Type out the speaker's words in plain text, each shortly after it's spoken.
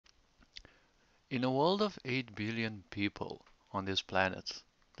In a world of 8 billion people on this planet,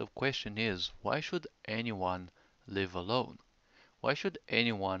 the question is, why should anyone live alone? Why should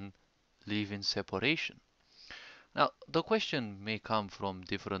anyone live in separation? Now, the question may come from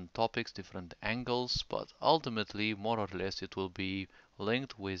different topics, different angles, but ultimately, more or less, it will be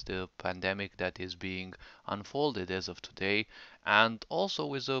linked with the pandemic that is being unfolded as of today, and also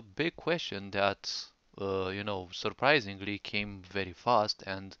with a big question that, surprisingly came very fast,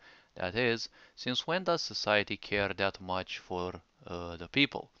 and that is, since when does society care that much for the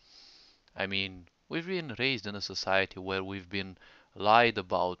people? I mean, we've been raised in a society where we've been lied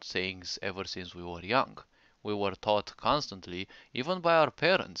about things ever since we were young. We were taught constantly, even by our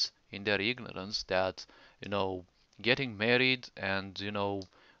parents, in their ignorance, that, you know, getting married and,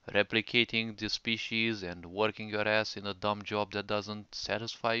 replicating the species and working your ass in a dumb job that doesn't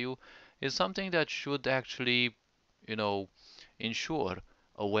satisfy you is something that should actually, you know, ensure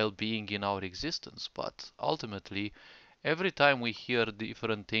a well-being in our existence. But ultimately, every time we hear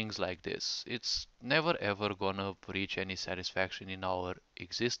different things like this, it's never ever gonna reach any satisfaction in our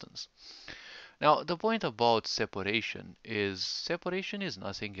existence. Now, the point about separation is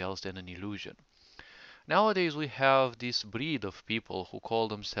nothing else than an illusion. Nowadays, we have this breed of people who call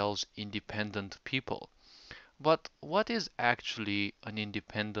themselves independent people. But what is actually an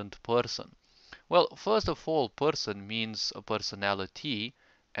independent person? Well, first of all, person means a personality,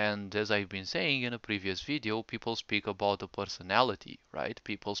 and as I've been saying in a previous video, people speak about a personality, right?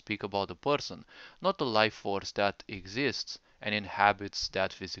 People speak about a person, not the life force that exists and inhabits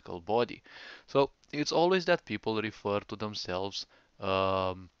that physical body. So it's always that people refer to themselves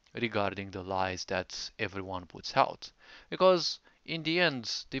regarding the lies that everyone puts out. Because in the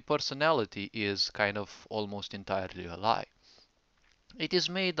end, the personality is kind of almost entirely a lie. It is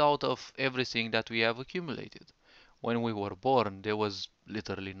made out of everything that we have accumulated. When we were born, there was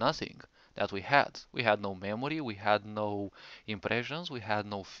literally nothing that we had. We had no memory, we had no impressions, we had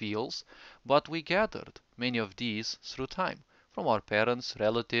no feels, but we gathered many of these through time from our parents,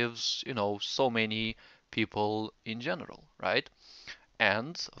 relatives, so many people in general, right?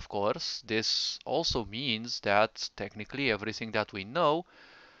 And of course, this also means that technically everything that we know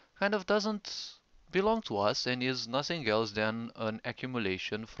kind of doesn't belong to us and is nothing else than an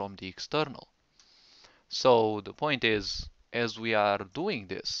accumulation from the external. So the point is, as we are doing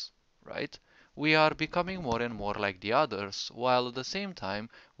this, right, we are becoming more and more like the others, while at the same time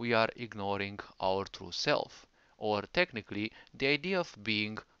we are ignoring our true self, or technically the idea of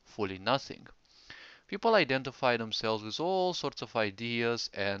being fully nothing. People identify themselves with all sorts of ideas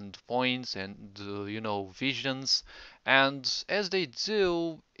and points and visions, and as they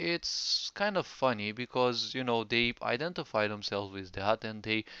do, it's kind of funny because they identify themselves with that and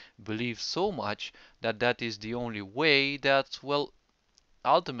they believe so much that that is the only way that, well,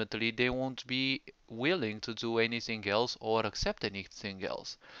 ultimately they won't be willing to do anything else or accept anything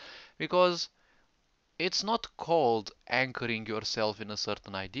else, because it's not called anchoring yourself in a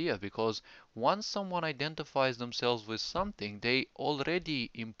certain idea, because once someone identifies themselves with something, they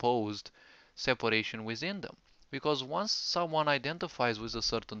already imposed separation within them. Because once someone identifies with a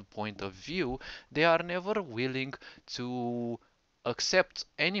certain point of view, they are never willing to accept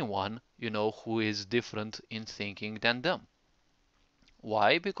anyone, who is different in thinking than them.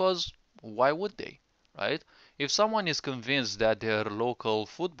 Why? Because why would they? Right? If someone is convinced that their local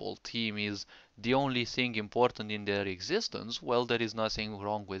football team is the only thing important in their existence, well, there is nothing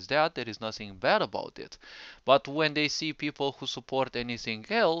wrong with that. There is nothing bad about it. But when they see people who support anything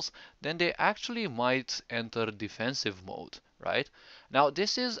else, then they actually might enter defensive mode, right? Now,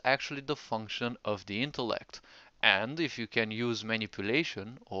 this is actually the function of the intellect. And if you can use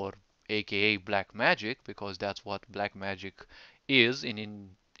manipulation, or aka black magic, because that's what black magic is in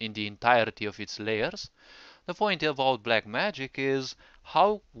the entirety of its layers. The point about black magic is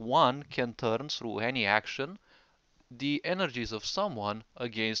how one can turn through any action the energies of someone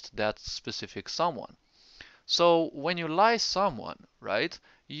against that specific someone. So when you lie someone, right,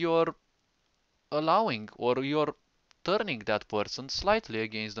 you're allowing or you're turning that person slightly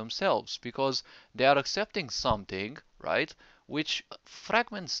against themselves because they are accepting something, right, which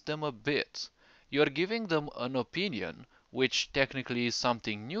fragments them a bit. You're giving them an opinion, which technically is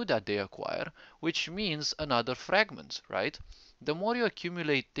something new that they acquire, which means another fragment, right? The more you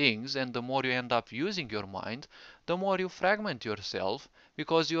accumulate things and the more you end up using your mind, the more you fragment yourself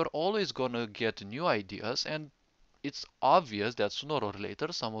because you're always gonna get new ideas, and it's obvious that sooner or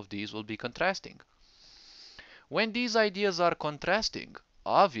later some of these will be contrasting. When these ideas are contrasting,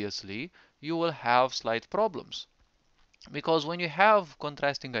 obviously you will have slight problems. Because when you have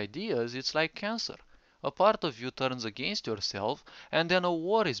contrasting ideas, it's like cancer. A part of you turns against yourself, and then a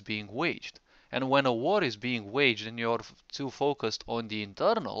war is being waged. And when a war is being waged and you're too focused on the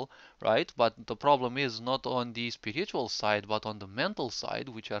internal, right? But the problem is not on the spiritual side, but on the mental side,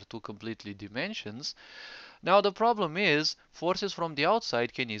 which are two completely dimensions. Now the problem is forces from the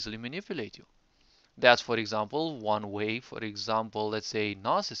outside can easily manipulate you. That's, for example, one way. For example, let's say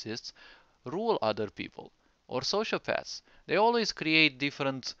narcissists rule other people, or sociopaths. They always create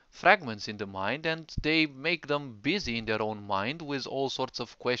different fragments in the mind and they make them busy in their own mind with all sorts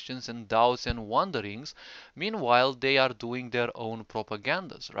of questions and doubts and wonderings. Meanwhile, they are doing their own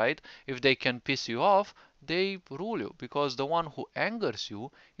propagandas, right? If they can piss you off, they rule you because the one who angers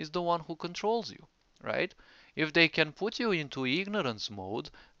you is the one who controls you, right? If they can put you into ignorance mode,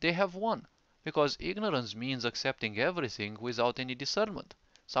 they have won. Because ignorance means accepting everything without any discernment.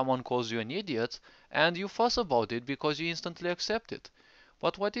 Someone calls you an idiot, and you fuss about it because you instantly accept it.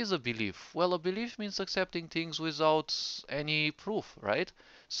 But what is a belief? Well, a belief means accepting things without any proof, right?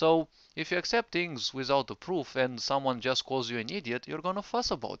 So, if you accept things without a proof and someone just calls you an idiot, you're gonna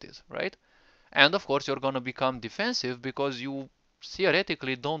fuss about it, right? And of course, you're gonna become defensive because you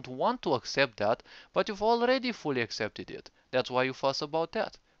theoretically don't want to accept that, but you've already fully accepted it. That's why you fuss about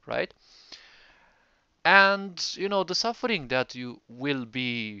that, right? And the suffering that you will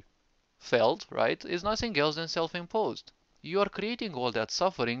be felt, right, is nothing else than self-imposed. You are creating all that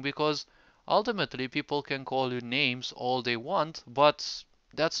suffering because ultimately people can call you names all they want, but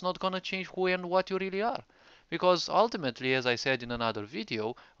that's not gonna change who and what you really are. Because ultimately, as I said in another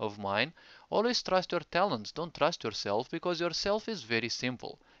video of mine, always trust your talents, don't trust yourself, because yourself is very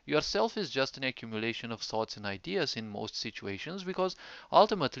simple. Yourself is just an accumulation of thoughts and ideas in most situations, because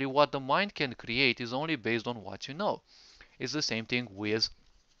ultimately what the mind can create is only based on what you know. It's the same thing with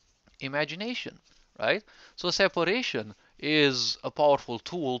imagination, right? So separation is a powerful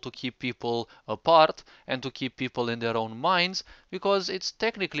tool to keep people apart and to keep people in their own minds because it's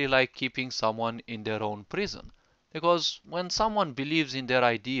technically like keeping someone in their own prison. Because when someone believes in their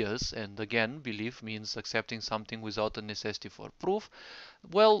ideas, and again, belief means accepting something without a necessity for proof,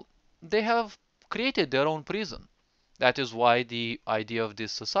 well, they have created their own prison. That is why the idea of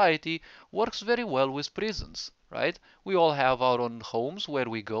this society works very well with prisons, right? We all have our own homes where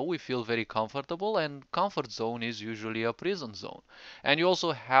we go, we feel very comfortable, and comfort zone is usually a prison zone. And you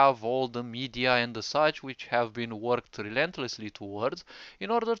also have all the media and the such which have been worked relentlessly towards in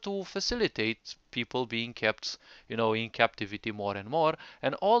order to facilitate people being kept, in captivity more and more,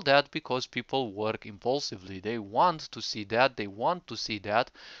 and all that because people work impulsively. They want to see that, they want to see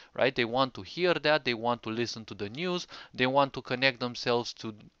that, right? They want to hear that, they want to listen to the news, they want to connect themselves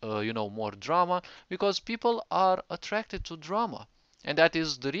to more drama because people are attracted to drama. And that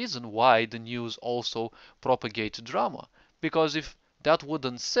is the reason why the news also propagates drama. Because if that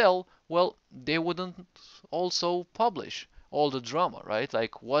wouldn't sell, well, they wouldn't also publish all the drama, right?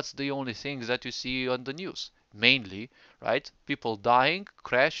 Like, what's the only things that you see on the news? Mainly, right? People dying,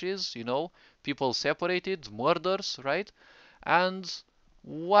 crashes, people separated, murders, right? And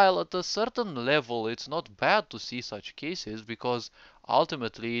while at a certain level it's not bad to see such cases because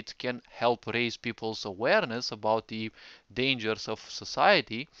ultimately it can help raise people's awareness about the dangers of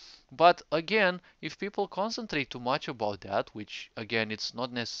society, but again, if people concentrate too much about that, which again it's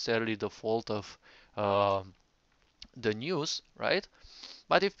not necessarily the fault of uh, the news, right?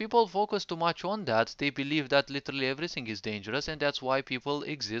 But if people focus too much on that, they believe that literally everything is dangerous, and that's why people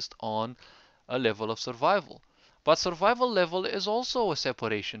exist on a level of survival. But survival level is also a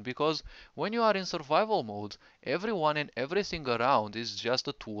separation because when you are in survival mode, everyone and everything around is just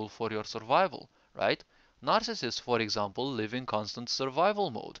a tool for your survival, right? Narcissists, for example, live in constant survival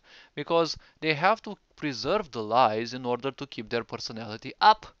mode because they have to preserve the lies in order to keep their personality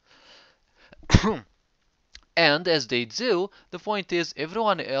up. And as they do, the point is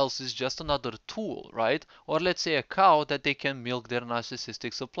everyone else is just another tool, right? Or let's say a cow that they can milk their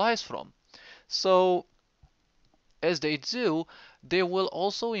narcissistic supplies from. So as they do, they will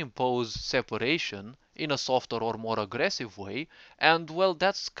also impose separation in a softer or more aggressive way, and well,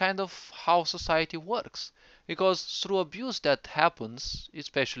 that's kind of how society works. Because through abuse that happens,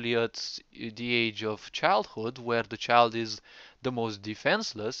 especially at the age of childhood, where the child is the most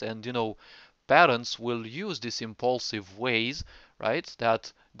defenseless, and parents will use these impulsive ways, right?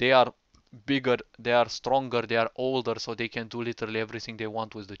 That they are bigger, they are stronger, they are older, so they can do literally everything they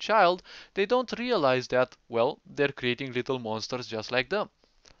want with the child. They don't realize that, well, they're creating little monsters just like them.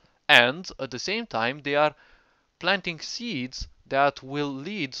 And at the same time, they are planting seeds that will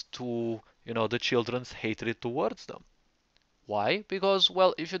lead to, the children's hatred towards them. Why? Because,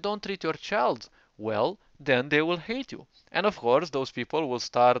 well, if you don't treat your child well, then they will hate you. And of course, those people will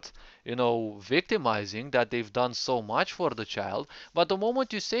start, victimizing that they've done so much for the child. But the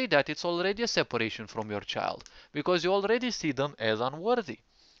moment you say that, it's already a separation from your child because you already see them as unworthy.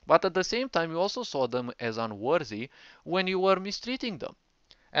 But at the same time, you also saw them as unworthy when you were mistreating them.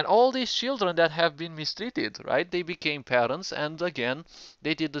 And all these children that have been mistreated, right? They became parents, and again,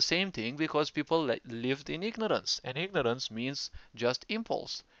 they did the same thing because people lived in ignorance. And ignorance means just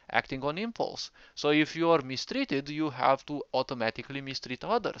impulse, acting on impulse. So if you are mistreated, you have to automatically mistreat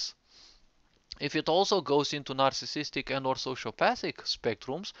others. If it also goes into narcissistic and or sociopathic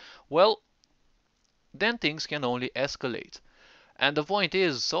spectrums, well, then things can only escalate. And the point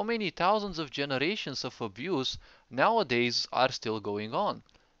is, so many thousands of generations of abuse nowadays are still going on.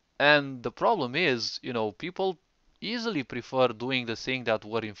 And the problem is, people easily prefer doing the thing that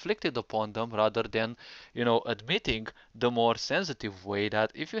were inflicted upon them rather than, admitting the more sensitive way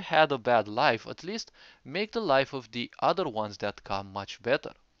that if you had a bad life, at least make the life of the other ones that come much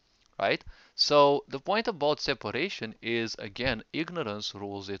better, right? So the point about separation is, again, ignorance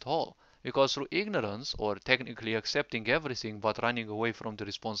rules it all. Because through ignorance, or technically accepting everything but running away from the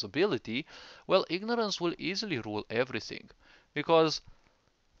responsibility, well, ignorance will easily rule everything. Because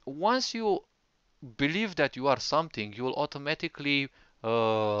once you believe that you are something, you will automatically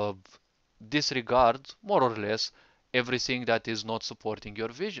uh, disregard, more or less, everything that is not supporting your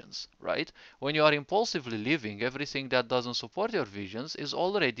visions, right? When you are impulsively living, everything that doesn't support your visions is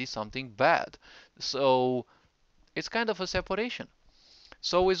already something bad. So it's kind of a separation.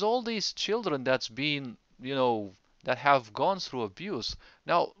 So with all these children that's been, that have gone through abuse,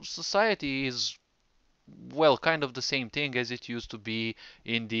 now society is, well, kind of the same thing as it used to be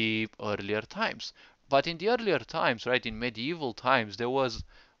in the earlier times. But in the earlier times, right, in medieval times, there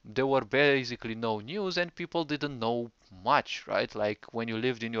were basically no news and people didn't know much, right? Like when you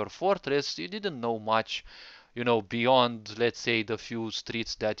lived in your fortress, you didn't know much, beyond, let's say, the few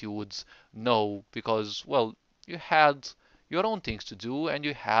streets that you would know because, well, you had your own things to do and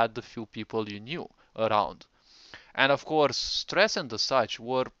you had the few people you knew around. And of course, stress and the such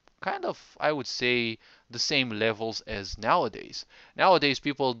were kind of, I would say, the same levels as nowadays. Nowadays,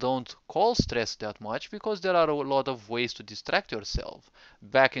 people don't call stress that much because there are a lot of ways to distract yourself.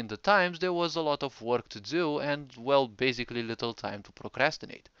 Back in the times, there was a lot of work to do and, well, basically little time to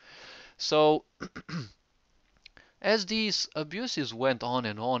procrastinate. So, as these abuses went on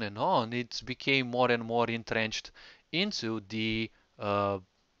and on and on, it became more and more entrenched into the uh,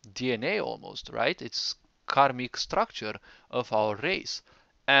 DNA almost, right? It's karmic structure of our race.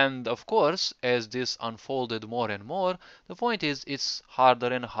 And of course, as this unfolded more and more, the point is it's harder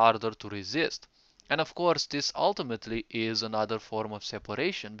and harder to resist. And of course, this ultimately is another form of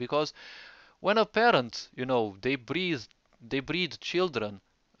separation because when a parent, they breed children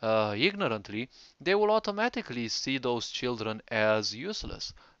ignorantly, they will automatically see those children as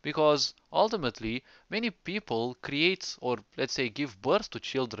useless. Because ultimately, many people create or let's say give birth to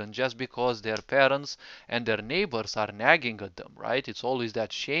children just because their parents and their neighbors are nagging at them, right? It's always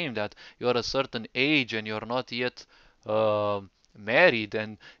that shame that you're a certain age and you're not yet uh, married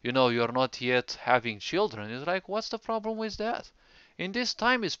and you're not yet having children. It's like, what's the problem with that? In this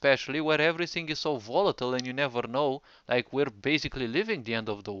time especially where everything is so volatile and you never know, like we're basically living the end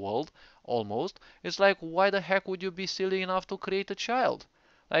of the world almost, it's like why the heck would you be silly enough to create a child?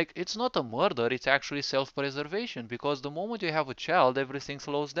 Like it's not a murder, it's actually self-preservation because the moment you have a child everything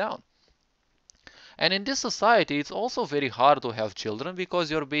slows down. And in this society, it's also very hard to have children because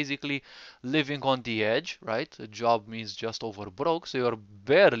you're basically living on the edge, right? A job means just over broke, so you're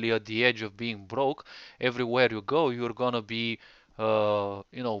barely at the edge of being broke. Everywhere you go, you're gonna be,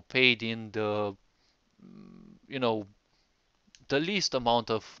 paid in you know, the least amount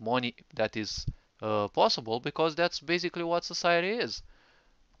of money that is possible because that's basically what society is.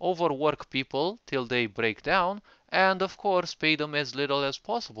 Overwork people till they break down, and of course pay them as little as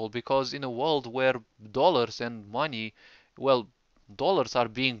possible because in a world where dollars and money, well, dollars are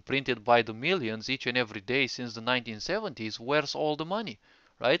being printed by the millions each and every day since the 1970s, where's all the money,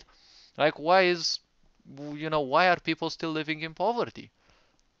 right? Like why are people still living in poverty,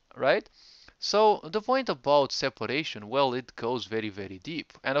 right? So the point about separation, well, it goes very, very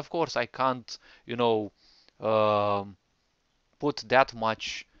deep. And of course, I can't, you know, um, put that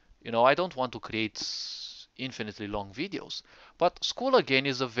much, I don't want to create infinitely long videos. But school again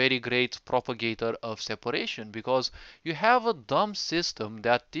is a very great propagator of separation because you have a dumb system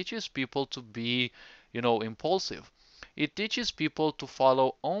that teaches people to be, impulsive. It teaches people to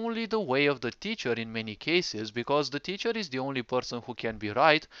follow only the way of the teacher in many cases, because the teacher is the only person who can be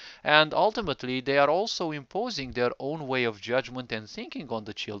right, and ultimately they are also imposing their own way of judgment and thinking on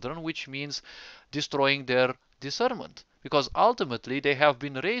the children, which means destroying their discernment. Because ultimately they have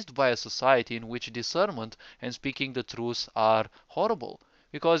been raised by a society in which discernment and speaking the truth are horrible.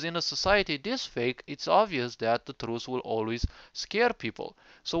 Because in a society this fake, it's obvious that the truth will always scare people.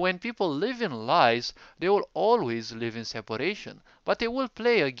 So when people live in lies, they will always live in separation. But they will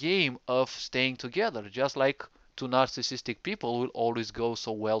play a game of staying together, just like two narcissistic people will always go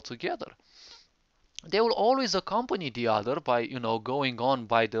so well together. They will always accompany the other by, going on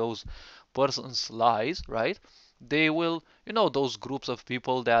by those person's lies, right? They will, those groups of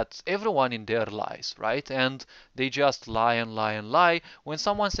people that everyone in their lies, right? And they just lie and lie and lie. When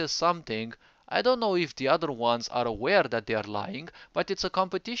someone says something, I don't know if the other ones are aware that they are lying, but it's a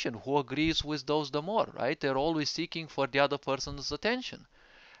competition who agrees with those the more, right? They're always seeking for the other person's attention.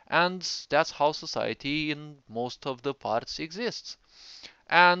 And that's how society in most of the parts exists.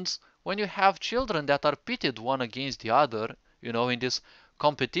 And when you have children that are pitted one against the other, in this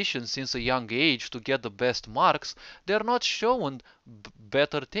competition since a young age to get the best marks, they're not shown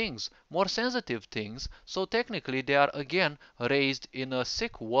better things, more sensitive things. So technically, they are again raised in a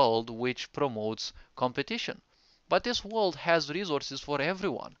sick world which promotes competition. But this world has resources for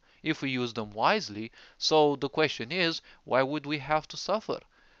everyone if we use them wisely. So the question is, why would we have to suffer?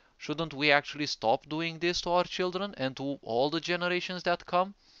 Shouldn't we actually stop doing this to our children and to all the generations that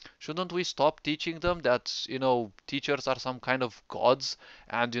come? Shouldn't we stop teaching them that, teachers are some kind of gods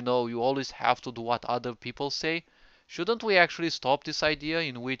and, you always have to do what other people say? Shouldn't we actually stop this idea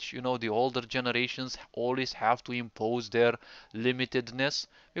in which, the older generations always have to impose their limitedness?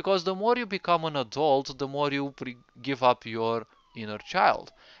 Because the more you become an adult, the more you give up your inner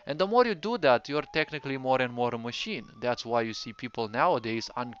child. And the more you do that, you're technically more and more a machine. That's why you see people nowadays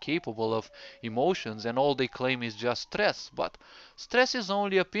incapable of emotions and all they claim is just stress. But stress is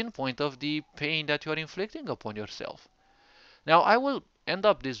only a pinpoint of the pain that you're inflicting upon yourself. Now, I will end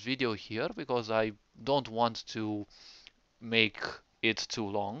up this video here because I don't want to make it too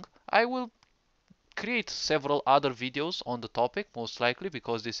long. I will create several other videos on the topic, most likely,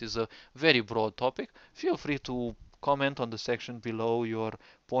 because this is a very broad topic. Feel free to comment on the section below your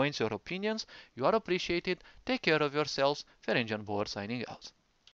points, your opinions. You are appreciated. Take care of yourselves. Ferenc Boer signing out.